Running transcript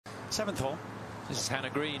7th hole. This is Hannah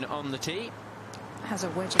Green on the tee. Has a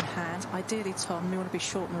wedge in hand. Ideally, Tom, we want to be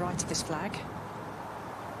short and right of this flag.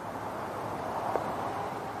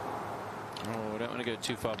 Oh, I don't want to go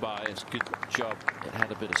too far by. It's a good job. It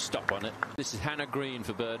had a bit of stop on it. This is Hannah Green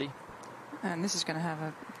for birdie. And this is going to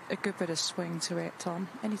have a good bit of swing to it, Tom.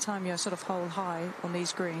 Anytime you're sort of hole high on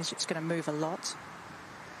these greens, it's going to move a lot.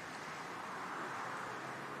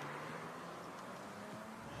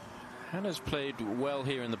 Hannah's played well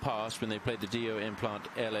here in the past when they played the Dio Implant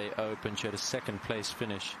LA Open. She had a second place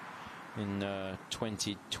finish in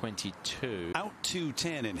 2022. Out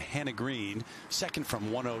 210 in Hannah Green, second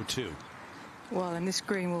from 102. Well, and this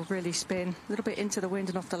green will really spin a little bit into the wind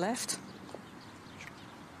and off the left. Thanks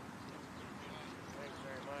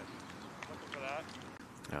very much. Looking for that.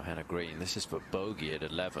 Now Hannah Green, this is for bogey at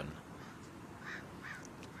 11.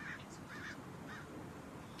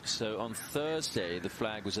 So on Thursday, the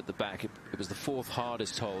flag was at the back. It was the 4th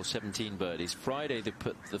hardest hole, 17 birdies. Friday, they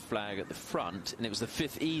put the flag at the front, and it was the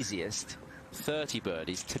 5th easiest, 30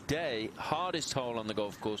 birdies. Today, hardest hole on the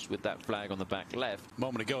golf course with that flag on the back left.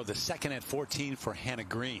 Moment ago, the second at 14 for Hannah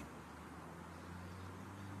Green.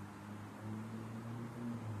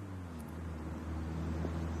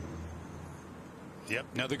 Yep,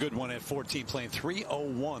 another good one at 14, playing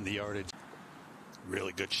 301 the yardage.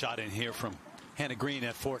 Really good shot in here from Hannah Green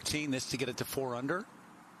at 14. This to get it to 4 under.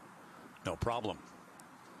 No problem.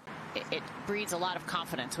 It breeds a lot of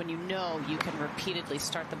confidence when you know you can repeatedly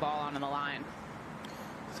start the ball on the line.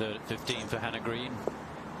 3rd at 15 for Hannah Green.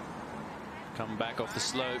 Come back off the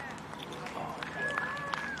slope.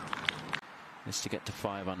 This to get to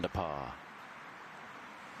 5 under par.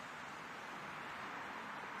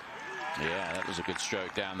 Yeah, that was a good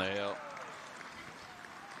stroke down the hill.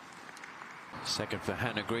 Second for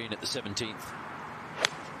Hannah Green at the 17th.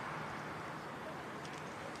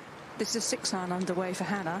 This is a 6-iron underway for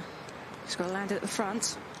Hannah. She's got to land it at the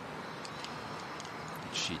front.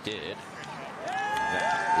 She did.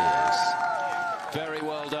 That is very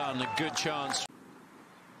well done. A good chance.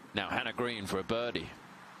 Now Hannah Green for a birdie.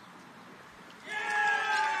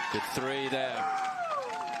 Good 3 there.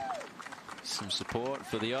 Some support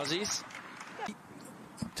for the Aussies.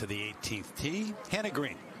 To the 18th tee, Hannah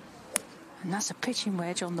Green. And that's a pitching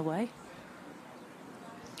wedge on the way.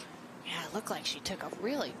 Yeah, it looked like she took a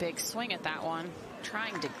really big swing at that one,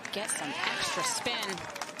 trying to get some extra spin.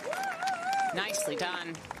 Nicely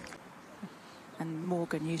done. And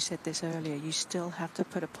Morgan, you said this earlier, you still have to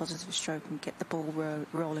put a positive stroke and get the ball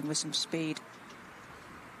rolling with some speed.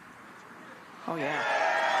 Oh, yeah.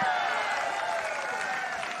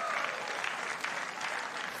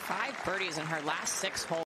 5 birdies in her last 6 holes.